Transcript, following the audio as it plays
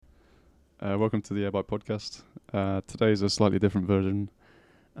Welcome to the Airbyte podcast. Today is a slightly different version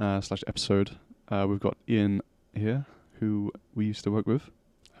slash episode. We've got Ian here, who we used to work with.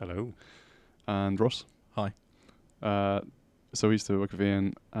 Hello. And Ross. Hi. So we used to work with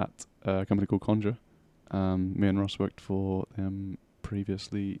Ian at a company called Conjure. Me and Ross worked for them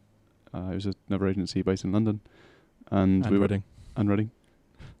previously. It was another agency based in London. And we Reading. And Reading.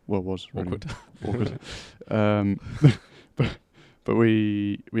 Well, was Reading. Awkward. But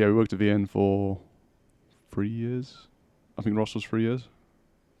we worked at Ian for 3 years. I think Ross was 3 years.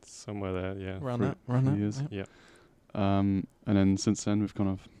 Somewhere there, yeah. Around Three- that. Around three that. years. Yeah. And then since then we've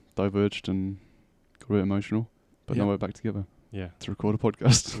kind of diverged and got a bit emotional. But now we're back together Yeah. to record a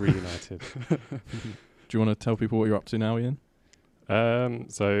podcast. Reunited. Do you want to tell people what you're up to now, Ian?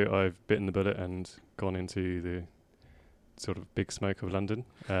 So I've bitten the bullet and gone into the sort of big smoke of London.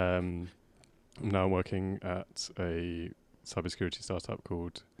 I'm now working at a cybersecurity startup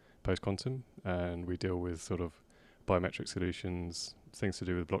called PostQuantum, and we deal with sort of biometric solutions, things to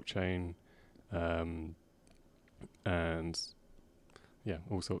do with blockchain, and yeah,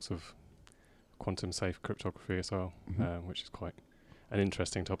 all sorts of quantum safe cryptography as well, which is quite an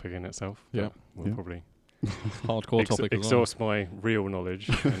interesting topic in itself. Yeah. We'll probably Hardcore topic as well. exhaust my real knowledge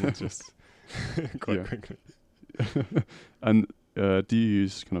and just quite quickly. And do you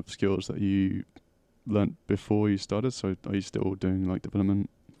use kind of skills that you learnt before you started? So are you still doing like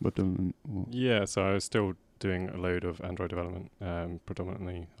development, web development? Or? Yeah, so I was still doing a load of Android development.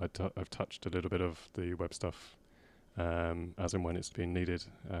 Predominantly, I've touched a little bit of the web stuff as and when it's been needed.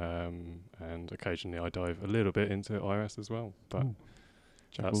 And occasionally I dive a little bit into iOS as well. But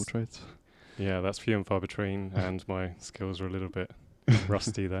Jack of all trades. Yeah, that's few and far between, and my skills are a little bit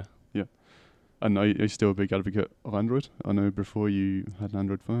rusty there. Yeah. And are you still a big advocate of Android? I know before you had an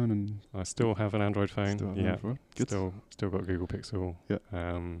Android phone and... I still have an Android phone. Still have yeah, an Android phone. Good. Still got Google Pixel. Yeah.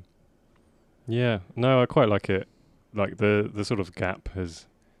 Yeah, no, I quite like it. Like the sort of gap has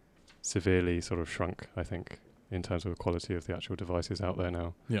severely sort of shrunk, I think, in terms of the quality of the actual devices out there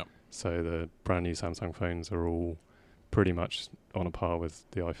now. Yeah. So the brand new Samsung phones are all pretty much on a par with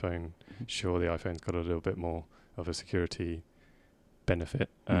the iPhone. Sure, the iPhone's got a little bit more of a security benefit.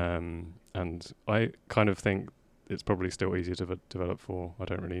 And I kind of think it's probably still easier to develop for. I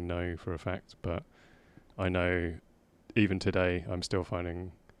don't really know for a fact, but I know even today I'm still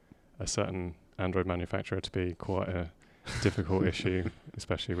finding a certain Android manufacturer to be quite a difficult issue,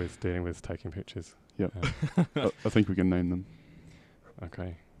 especially with dealing with taking pictures. Yeah. I think we can name them.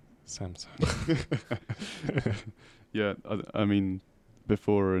 Okay. Samsung. Yeah, I mean,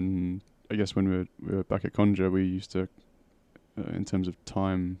 before, and I guess when we were back at Conjure, we used to, in terms of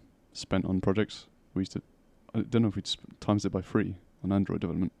time spent on projects, we used to, I don't know if we'd times it by 3 on Android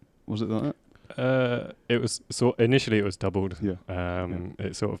development. Was it like that? It was initially it was doubled. Yeah.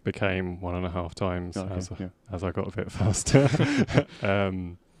 It sort of became 1.5 times as I got a bit faster.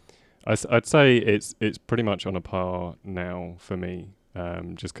 I'd say it's pretty much on a par now for me,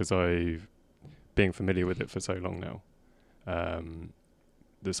 just because I've being familiar with it for so long now.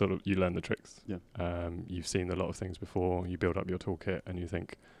 The sort of you learn the tricks. Yeah. You've seen a lot of things before. You build up your toolkit and you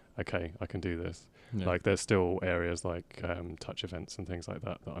think, okay, I can do this. Yeah. Like there's still areas like touch events and things like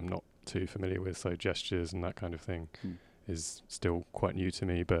that I'm not too familiar with. So gestures and that kind of thing is still quite new to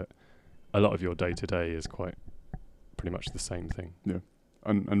me. But a lot of your day to day is quite pretty much the same thing. Yeah.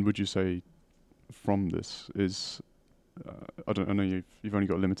 And would you say from this is, I know you've only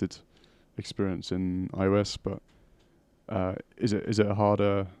got limited experience in iOS, but is it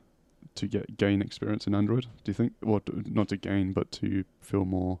harder to gain experience in Android, do you think? Or not to gain, but to feel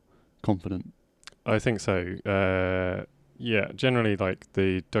more confident? I think so. Yeah, generally, like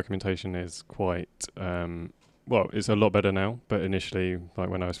the documentation is quite it's a lot better now. But initially, like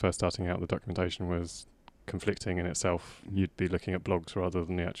when I was first starting out, the documentation was conflicting in itself. You'd be looking at blogs rather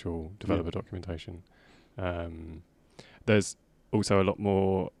than the actual developer documentation. There's also a lot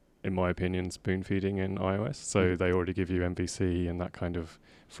more, in my opinion, spoon feeding in iOS. So they already give you MVC and that kind of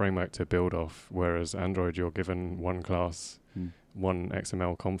framework to build off. Whereas Android, you're given one class, one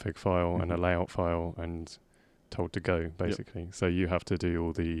XML config file and a layout file and told to go, basically. So you have to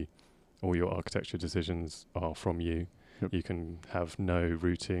do all your architecture decisions are from you. Yep. You can have no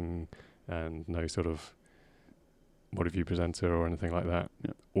routing and no sort of what if you presenter or anything like that.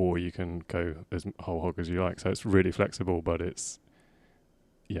 Yep. Or you can go as whole hog as you like. So it's really flexible, but it's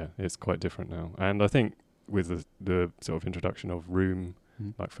quite different now. And I think with the sort of introduction of Room,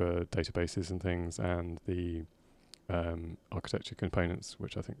 like for databases and things, and the architecture components,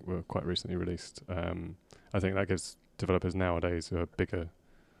 which I think were quite recently released, I think that gives developers nowadays a bigger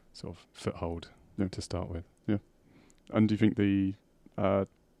sort of foothold to start with. Yeah. And do you think the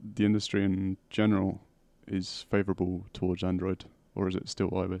the industry in general is favourable towards Android, or is it still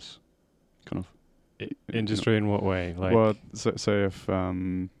iOS? Kind of. Industry in what way? Like, Well, say if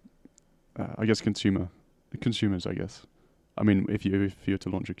I guess consumers, I guess. I mean, if you were to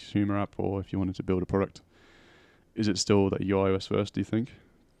launch a consumer app, or if you wanted to build a product, is it still that you're iOS first? Do you think?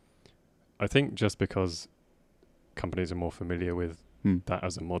 I think just because companies are more familiar with that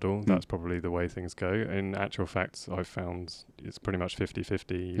as a model, that's probably the way things go. In actual fact, I've found it's pretty much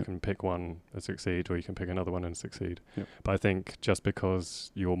 50-50. You can pick one and succeed, or you can pick another one and succeed. Yep. But I think just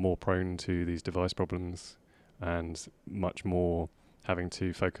because you're more prone to these device problems and much more having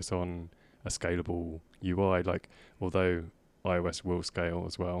to focus on a scalable UI, like although iOS will scale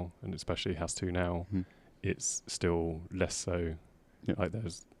as well, and especially has to now, it's still less so. Yep. Like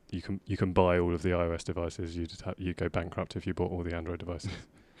you can buy all of the iOS devices. You go bankrupt if you bought all the Android devices.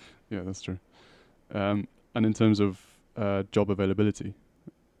 Yeah, that's true. And in terms of job availability,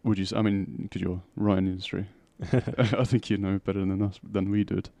 would you? I mean, because you're right in the industry, I think you know better than we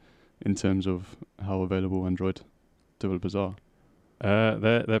did, in terms of how available Android developers are.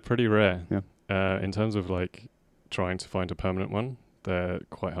 They're pretty rare. Yeah. In terms of like trying to find a permanent one, they're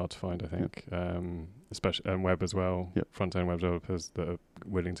quite hard to find, I think. Especially and web as well. Yep. Front-end web developers that are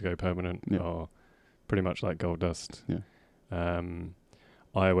willing to go permanent are pretty much like gold dust. Yeah.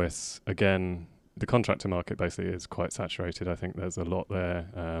 iOS, again, the contractor market basically is quite saturated. I think there's a lot there,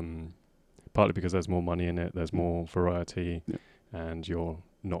 partly because there's more money in it, there's more variety, and you're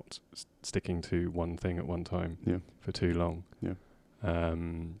not sticking to one thing at one time for too long. Yeah.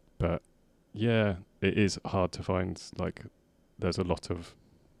 But yeah, it is hard to find. Like, there's a lot of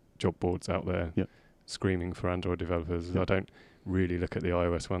job boards out there screaming for Android developers. I don't really look at the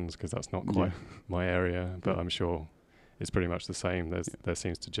iOS ones because that's not quite my area, but I'm sure it's pretty much the same. There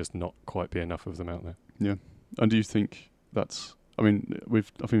seems to just not quite be enough of them out there. Yeah. And do you think that's? I mean, I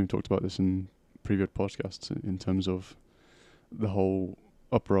think we've talked about this in previous podcasts in terms of the whole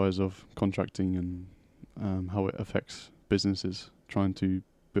uprise of contracting and how it affects businesses trying to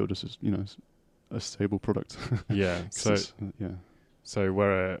build a stable product. Yeah. Yeah. So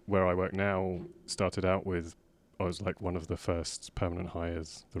where I work now started out with, I was like one of the first permanent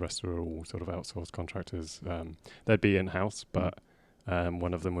hires. The rest were all sort of outsourced contractors. They'd be in-house, but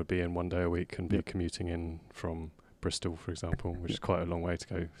one of them would be in 1 day a week and be commuting in from Bristol, for example, which is quite a long way to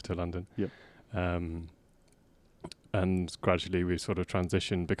go to London. Yep. And gradually we sort of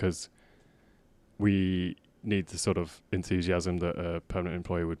transitioned because we need the sort of enthusiasm that a permanent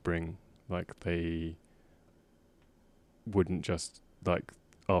employee would bring. Like, they wouldn't just, like,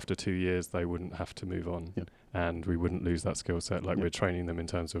 after 2 years they wouldn't have to move on, and we wouldn't lose that skill set. Like, we're training them in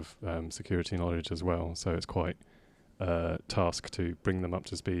terms of security knowledge as well, so it's quite a task to bring them up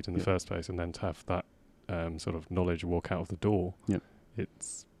to speed in the first place, and then to have that sort of knowledge walk out of the door.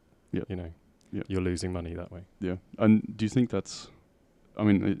 It's you're losing money that way. And do you think that's, I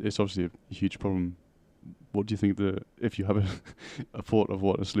mean, it's obviously a huge problem. What do you think if you have a thought of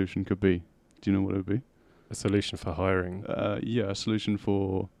what a solution could be, do you know what it would be? A solution for hiring? A solution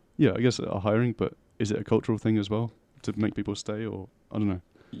for, I guess hiring, but is it a cultural thing as well to make people stay, or I don't know?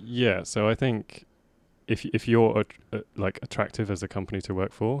 Yeah, so I think if you're like attractive as a company to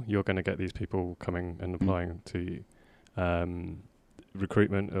work for, you're going to get these people coming and applying to you.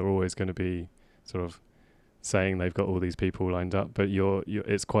 Recruitment are always going to be sort of saying they've got all these people lined up, but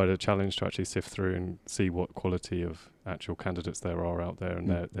it's quite a challenge to actually sift through and see what quality of actual candidates there are out there and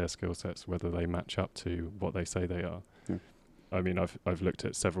their skill sets, whether they match up to what they say they are. I mean, I've looked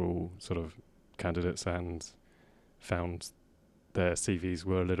at several sort of candidates and found their CVs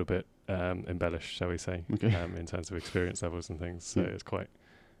were a little bit embellished, shall we say, in terms of experience levels and things. So it's quite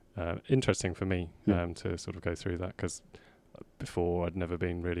interesting for me to sort of go through that, because before I'd never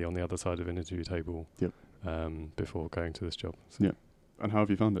been really on the other side of an interview table before going to this job. So And how have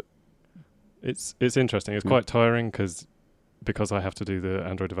you found it? It's interesting. It's quite tiring because I have to do the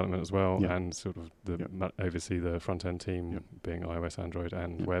Android development as well and sort of oversee the front end team being iOS, Android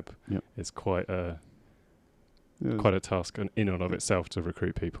and web. It's quite a task in and of itself to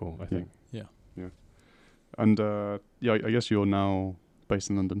recruit people, I think. Yeah. And I guess you're now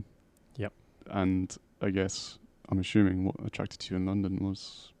based in London. Yep. And I guess I'm assuming what attracted you in London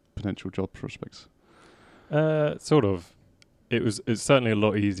was potential job prospects. Sort of. It's certainly a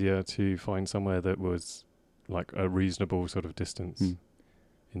lot easier to find somewhere that was like a reasonable sort of distance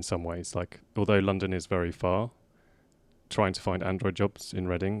in some ways. Like, although London is very far, trying to find Android jobs in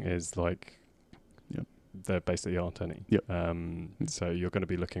Reading is like, there basically aren't any. So you're going to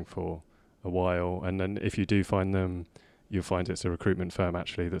be looking for a while, and then if you do find them, you'll find it's a recruitment firm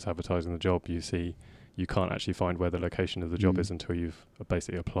actually that's advertising the job. You see you can't actually find where the location of the job Mm. is until you've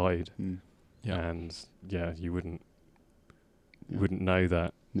basically applied. Yeah. And you wouldn't Yeah. know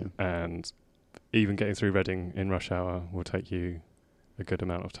that. Yeah. And even getting through Reading in rush hour will take you a good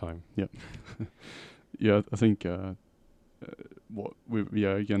amount of time. Yeah, I think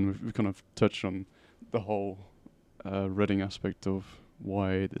we've kind of touched on the whole Reading aspect of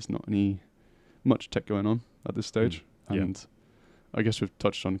why there's not much tech going on at this stage, Yeah. and I guess we've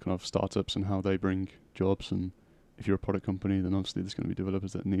touched on kind of startups and how they bring jobs, and if you're a product company, then obviously there's going to be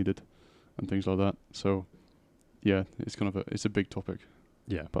developers that are needed and things like that. So yeah, it's kind of it's a big topic.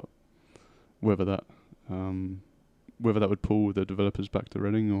 Yeah. But whether that would pull the developers back to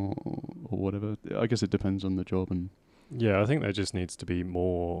Reading or whatever, I guess it depends on the job. And Yeah, I think there just needs to be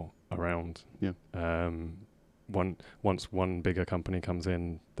more around. Yeah. Once one bigger company comes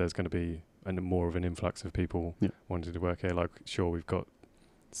in, there's going to be more of an influx of people Yeah. wanting to work here. Like, sure, we've got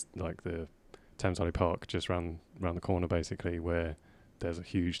like the Thames Valley Park just round the corner, basically, where there's a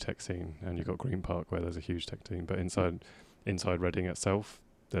huge tech scene, and you've got Green Park where there's a huge tech scene. But inside Reading itself,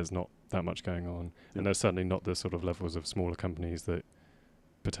 there's not that much going on, Yeah. and there's certainly not the sort of levels of smaller companies that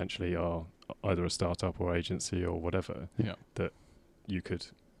potentially are either a startup or agency or whatever Yeah. that you could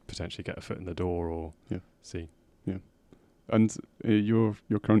potentially get a foot in the door or see. And your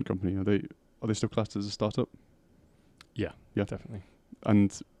current company, are they still classed as a startup? Yeah, Yeah. definitely.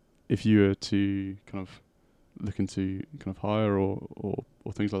 And if you were to kind of looking to kind of hire or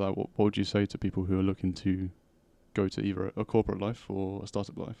things like that, what would you say to people who are looking to go to either a corporate life or a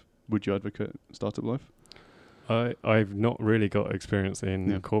startup life? Would you advocate startup life? I've not really got experience in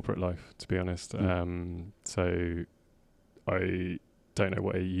Yeah. corporate life, to be honest. Yeah. So I don't know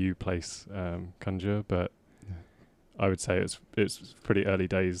where you place Conjure, but I would say it's pretty early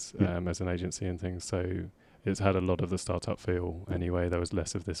days as an agency and things. So it's had a lot of the startup feel anyway. There was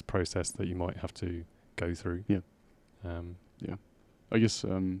less of this process that you might have to go through. Yeah. I guess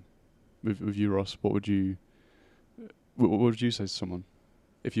with you, Ross, what would you say to someone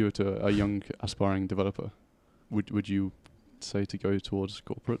if you were to a young aspiring developer? Would you say to go towards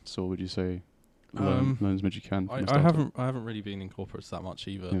corporates, or would you say learn as much as you can? from a I startup? haven't really been in corporates that much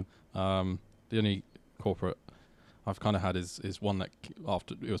either. Yeah. The only corporate I've kind of had is one that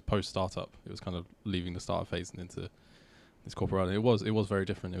after it was post startup. It was kind of leaving the startup phase and into this corporate. And it was very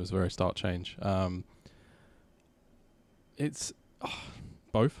different. It was a very stark change. It's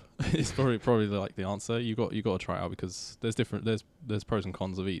both. It's probably like the answer. You got to try it out because there's pros and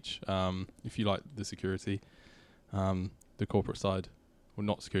cons of each. If you like the security, the corporate side, well,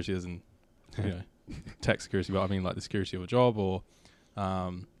 not security as in tech security, but I mean like the security of a job or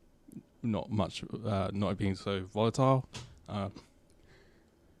not being so volatile.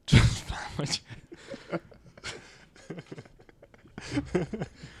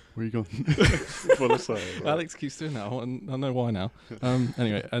 Where you going? Alex keeps doing that. I know why now.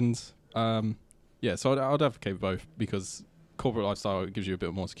 Anyway, and so I'd advocate both because corporate lifestyle gives you a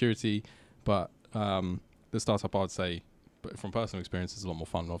bit more security, but the startup, I'd say, but from personal experience, is a lot more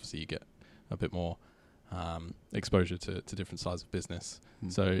fun. Obviously, you get a bit more exposure to different sides of business.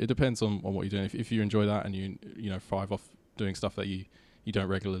 So it depends on what you're doing. If you enjoy that and you thrive off doing stuff that you don't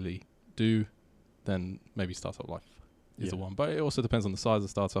regularly do, then maybe startup life is the one. But it also depends on the size of the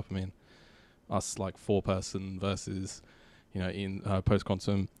startup. I mean, us like 4-person versus in Post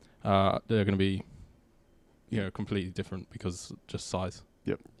Quantum, they're going to be completely different because just size.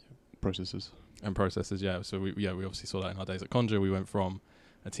 Processes. And processes, yeah. So we obviously saw that in our days at Conjure. We went from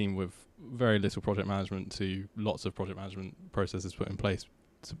a team with very little project management to lots of project management processes put in place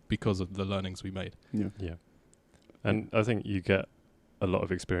because of the learnings we made. Yeah. And I think you get a lot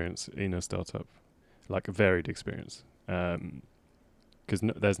of experience in a startup, like a varied experience, because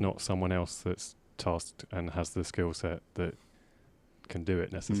there's not someone else that's tasked and has the skill set that can do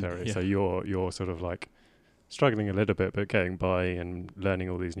it necessarily. Yeah. So you're sort of like struggling a little bit, but getting by and learning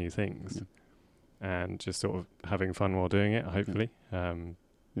all these new things. And just sort of having fun while doing it, hopefully.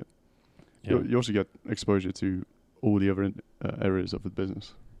 You also get exposure to all the other areas of the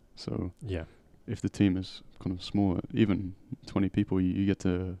business. So if the team is kind of smaller, even 20 people, you get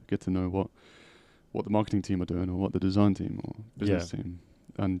to know what the marketing team are doing or what the design team or business team,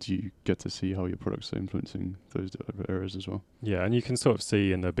 and you get to see how your products are influencing those other areas as well. Yeah, and you can sort of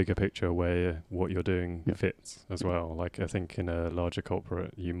see in the bigger picture where what you're doing fits as well. Like I think in a larger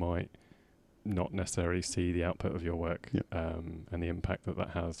corporate, you might not necessarily see the output of your work and the impact that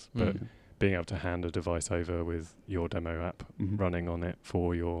has, but being able to hand a device over with your demo app running on it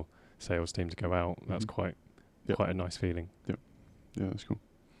for your sales team to go out, that's quite a nice feeling. Yeah, that's cool.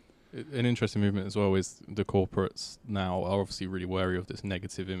 an interesting movement as well is the corporates now are obviously really wary of this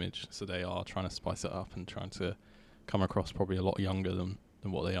negative image, so they are trying to spice it up and trying to come across probably a lot younger than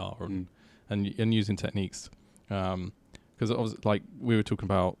what they are, and using techniques. Because obviously, like we were talking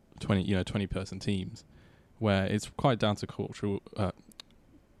about 20 person teams, where it's quite down to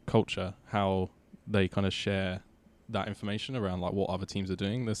culture how they kind of share that information around like what other teams are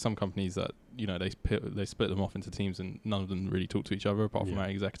doing. There's some companies that they split them off into teams and none of them really talk to each other apart from at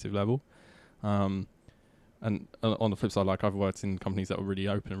executive level. And on the flip side, like I've worked in companies that were really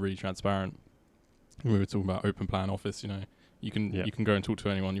open and really transparent. We were talking about open plan office. You can go and talk to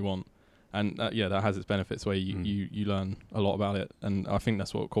anyone you want, and that has its benefits where you learn a lot about it. And I think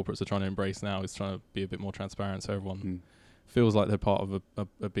that's what corporates are trying to embrace now, is trying to be a bit more transparent so everyone feels like they're part of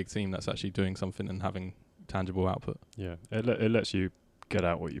a big team that's actually doing something and having tangible output. Yeah, it lets you get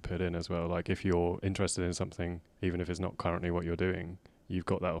out what you put in as well. Like if you're interested in something, even if it's not currently what you're doing, you've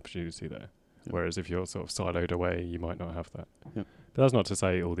got that opportunity there. Yep. Whereas if you're sort of siloed away, you might not have that. Yep. But that's not to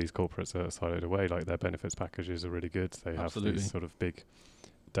say all these corporates are siloed away. Like their benefits packages are really good. They have these sort of big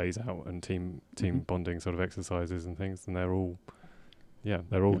days out and team bonding sort of exercises and things, and they're all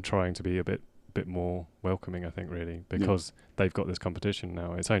trying to be a bit more welcoming, I think, really, because they've got this competition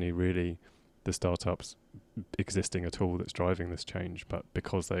now. It's only really the startups existing at all that's driving this change, but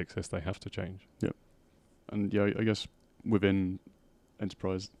because they exist, they have to change. Yep. And I guess within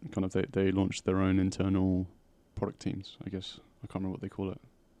enterprise, kind of they launched their own internal product teams. I guess I can't remember what they call it.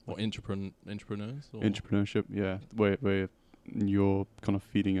 What, entrepreneurs? Or? Entrepreneurship, yeah. Where you're kind of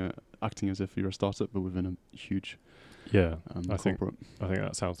acting as if you're a startup, but within a huge I think corporate. I think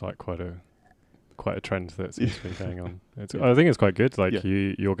that sounds like quite a trend that seems to be going on. I think it's quite good. Like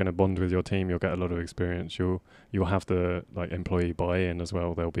you're going to bond with your team. You'll get a lot of experience. You'll have the like employee buy-in as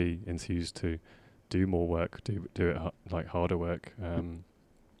well. They'll be enthused to do more work, do it like harder work,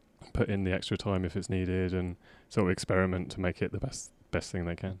 put in the extra time if it's needed, and sort of experiment to make it the best thing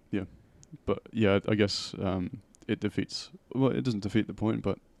they can. Yeah, but I guess it doesn't defeat the point,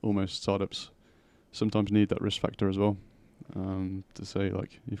 but almost startups sometimes need that risk factor as well, to say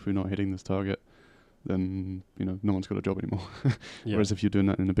like if we're not hitting this target, then no one's got a job anymore. Whereas if you're doing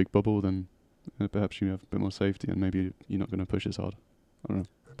that in a big bubble, then perhaps you have a bit more safety and maybe you're not going to push as hard. I don't know.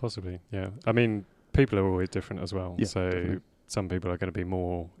 Possibly, yeah. I mean, people are always different as well. Yeah, so definitely. Some people are going to be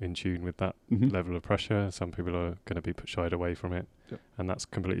more in tune with that level of pressure. Some people are going to be shied away from it, and that's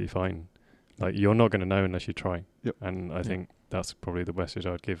completely fine. Like you're not going to know unless you try. Yep. And I think that's probably the message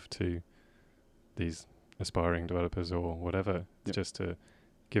I'd give to these aspiring developers or whatever, just to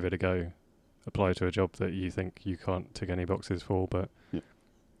give it a go. Apply to a job that you think you can't tick any boxes for, but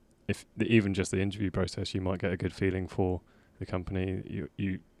if even just the interview process, you might get a good feeling for the company.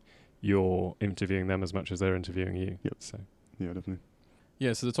 You're interviewing them as much as they're interviewing you. Yep. So yeah, definitely.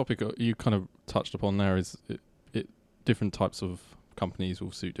 Yeah. So the topic you kind of touched upon there is it different types of companies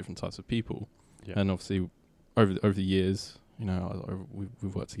will suit different types of people, and obviously over the years,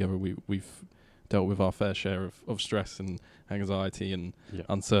 we've worked together. We've dealt with our fair share of stress and anxiety and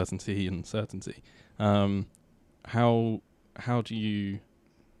uncertainty and certainty. How do you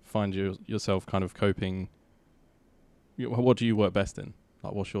find yourself kind of coping? What do you work best in?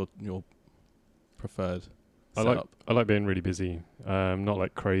 Like, what's your preferred setup? I like being really busy. Not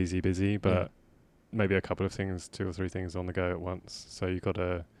like crazy busy, but maybe a couple of things, 2 or 3 things on the go at once. So you got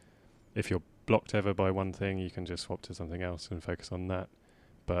to, if you're blocked ever by one thing, you can just swap to something else and focus on that.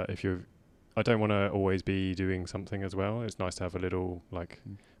 But I don't want to always be doing something as well. It's nice to have a little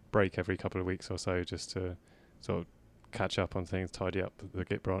break every couple of weeks or so, just to sort of catch up on things, tidy up the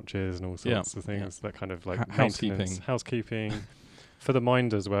Git branches and all sorts of things. That kind of like housekeeping. For the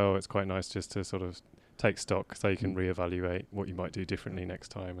mind as well, it's quite nice just to sort of take stock so you can reevaluate what you might do differently next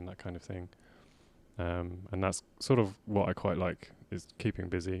time and that kind of thing. And that's sort of what I quite like, is keeping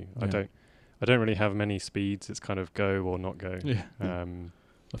busy. I don't really have many speeds. It's kind of go or not go.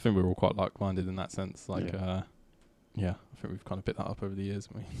 I think we're all quite like-minded in that sense. I think we've kind of picked that up over the years.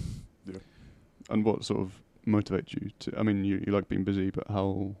 And what sort of motivates you to? I mean, you like being busy, but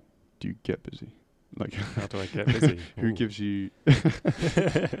how do you get busy? Like, how do I get busy? Who gives you?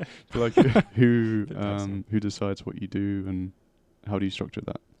 Who decides what you do, and how do you structure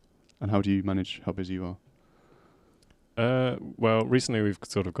that? And how do you manage how busy you are? Well, recently we've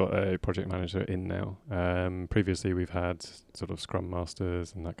sort of got a project manager in now. Previously we've had sort of Scrum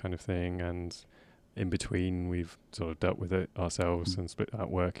Masters and that kind of thing, and in between we've sort of dealt with it ourselves and split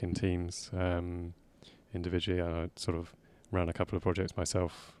out work in teams individually. I sort of ran a couple of projects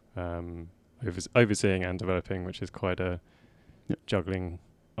myself, overseeing and developing, which is quite a juggling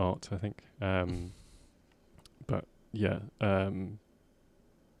art, I think. But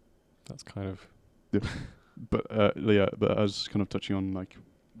that's kind of But but I was kind of touching on like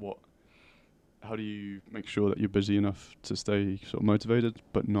how do you make sure that you're busy enough to stay sort of motivated,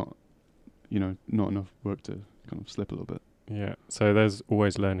 but not enough work to kind of slip a little bit. Yeah, so there's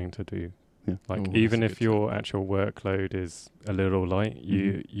always learning to do. Yeah. Like Ooh, even that's a if good your tip. actual workload is a little light,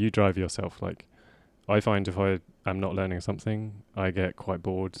 you drive yourself. Like I find if I am not learning something, I get quite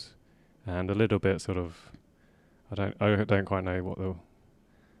bored and a little bit sort of I don't quite know what the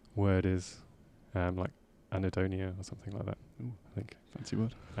word is, like anhedonia or something like that. Ooh, I think fancy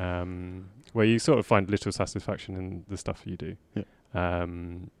word. where you sort of find little satisfaction in the stuff you do. Yeah.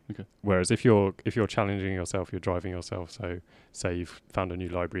 Okay. Whereas if you're challenging yourself, you're driving yourself. So say you've found a new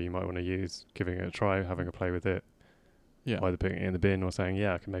library you might want to use, giving it a try, having a play with it, Yeah, either putting it in the bin or saying,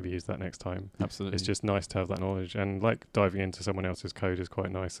 yeah, I can maybe use that next time. absolutely. It's just nice to have that knowledge, and like diving into someone else's code is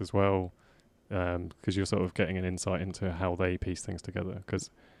quite nice as well, because you're sort of getting an insight into how they piece things together. Because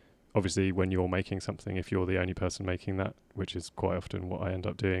obviously when you're making something, if you're the only person making that, which is quite often what I end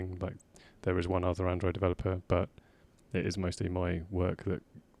up doing, like there is one other Android developer, but it is mostly my work that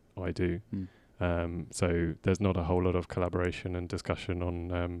I do. So there's not a whole lot of collaboration and discussion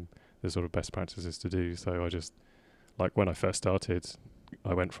on the sort of best practices to do. So I just, like when I first started,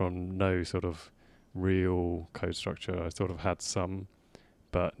 I went from no sort of real code structure. I sort of had some,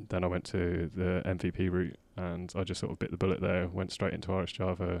 but then I went to the MVP route and I just sort of bit the bullet there, went straight into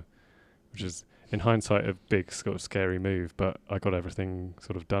RxJava, which is in hindsight a big sort of scary move, but I got everything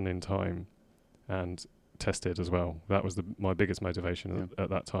sort of done in time and tested as well. That was my biggest motivation at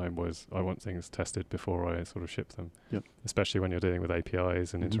that time, was I want things tested before I sort of ship them. Yep. Especially when you're dealing with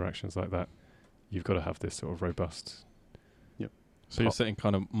APIs and interactions like that, you've got to have this sort of robust. So you're setting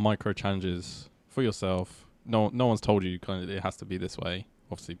kind of micro challenges for yourself. No one's told you kind of it has to be this way.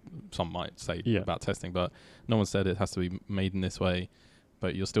 Obviously, some might say about testing, but no one said it has to be made in this way.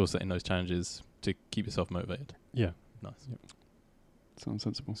 But you're still setting those challenges to keep yourself motivated. Yeah. Nice. Yep. Sounds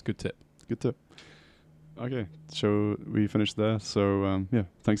sensible. It's a good tip. Good tip. Okay, so we finished there. So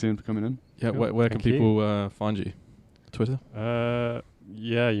thanks Ian for coming in. Yeah, Cool. where can Thank you. people find you? Twitter?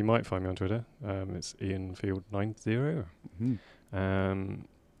 Yeah, you might find me on Twitter. It's IanField90.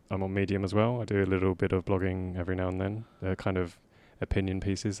 I'm on Medium as well. I do a little bit of blogging every now and then. They're kind of opinion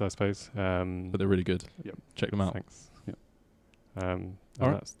pieces, I suppose. But they're really good. Yep. Check them out. Thanks. Yep. And All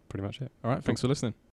right. that's pretty much it. All right. Thanks for listening.